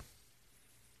great.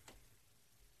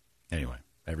 Anyway,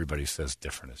 everybody says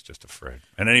different. It's just afraid.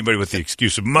 And anybody with the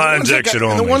excuse of mine's exit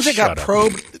only. The ones that got shut up.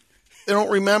 probed, they don't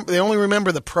remember. They only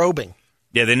remember the probing.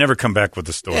 Yeah, they never come back with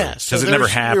the story. Yeah, Because it never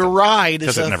happened. Your ride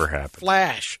is Because it never happened.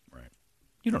 flash. Right.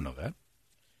 You don't know that.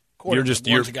 According to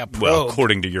the ones that got probed.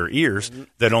 According to your ears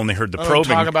that only heard the I don't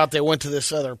probing. talk about they went to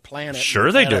this other planet.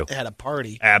 Sure they do. Had a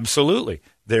party. Absolutely.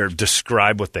 They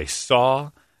describe what they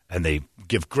saw, and they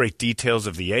give great details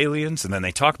of the aliens, and then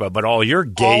they talk about, but all your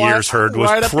gay ears heard was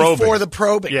right up probing. before the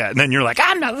probing. Yeah, and then you're like,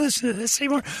 I'm not listening to this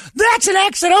anymore. That's an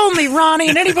exit only, Ronnie,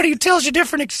 and anybody who tells you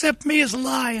different except me is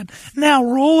lying. Now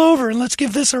roll over and let's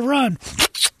give this a run.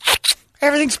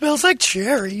 Everything smells like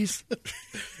cherries.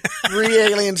 3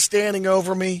 aliens standing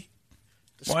over me,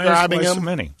 describing why them. so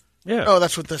many? Yeah. Oh,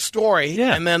 that's what the story.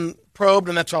 Yeah. And then probed,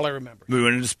 and that's all I remember. We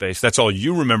went into space. That's all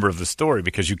you remember of the story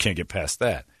because you can't get past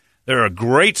that. There are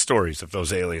great stories of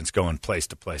those aliens going place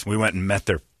to place. We went and met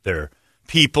their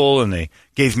people, and they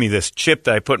gave me this chip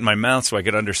that I put in my mouth so I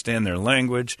could understand their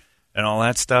language and all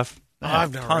that stuff. Oh,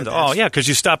 I've never heard that. Oh, yeah, because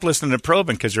you stopped listening to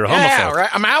probing because you're a homophobe. Yeah, right.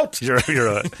 I'm out.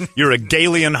 You're a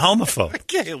Galilean homophobe.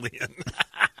 Galilean.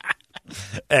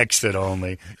 Exit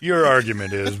only. Your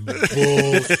argument is bull.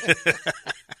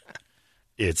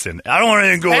 It's an. I don't want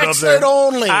anything going up there. Exit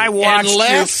only. I watched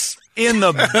Unless. you in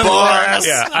the bar.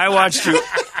 Yeah, I watched you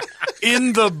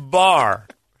in the bar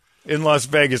in Las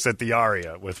Vegas at the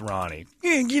Aria with Ronnie.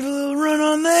 Yeah, give a little run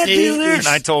on that deal there. And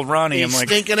I told Ronnie, I'm like,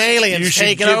 stinking aliens you should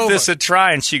taking give over. this a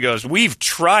try. And she goes, we've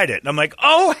tried it. And I'm like,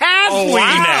 oh, have we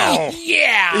wow. now?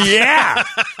 Yeah. Yeah.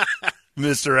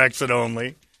 Mr. Exit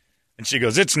Only. And she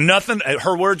goes, it's nothing.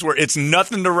 Her words were, it's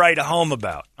nothing to write home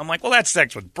about. I'm like, well, that's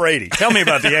sex with Brady. Tell me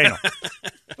about the anal.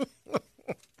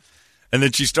 And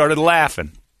then she started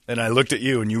laughing. And I looked at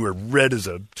you, and you were red as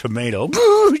a tomato.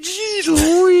 Oh, jeez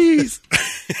Louise.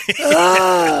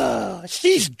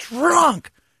 She's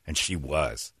drunk. And she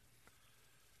was.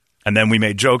 And then we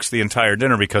made jokes the entire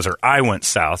dinner because her eye went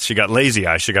south. She got lazy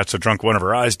eye. She got so drunk one of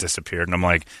her eyes disappeared. And I'm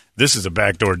like, this is a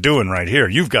backdoor doing right here.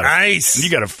 You got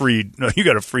a free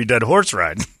dead horse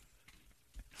ride.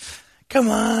 Come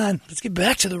on, let's get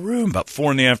back to the room. About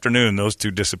 4 p.m, those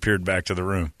two disappeared back to the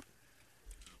room.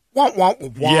 Wah, wah,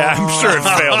 wah. Yeah, I'm sure it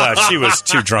failed out. She was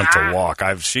too drunk to walk.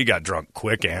 She got drunk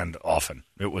quick and often.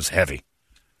 It was heavy.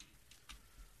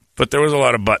 But there was a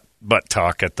lot of butt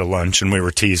talk at the lunch, and we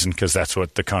were teasing because that's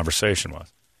what the conversation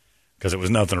was. Because it was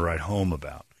nothing to write home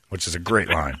about, which is a great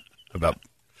line about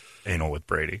anal with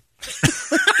Brady.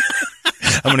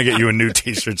 I'm going to get you a new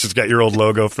T-shirt. It's got your old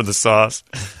logo for the sauce.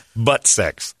 Butt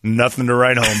sex. Nothing to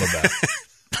write home about.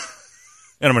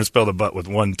 And I'm going to spell the butt with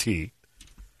 1 T.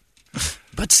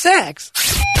 But sex.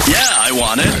 Yeah, I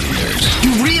want it.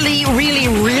 You really, really,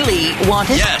 really want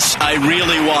it? Yes, I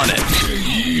really want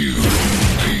it.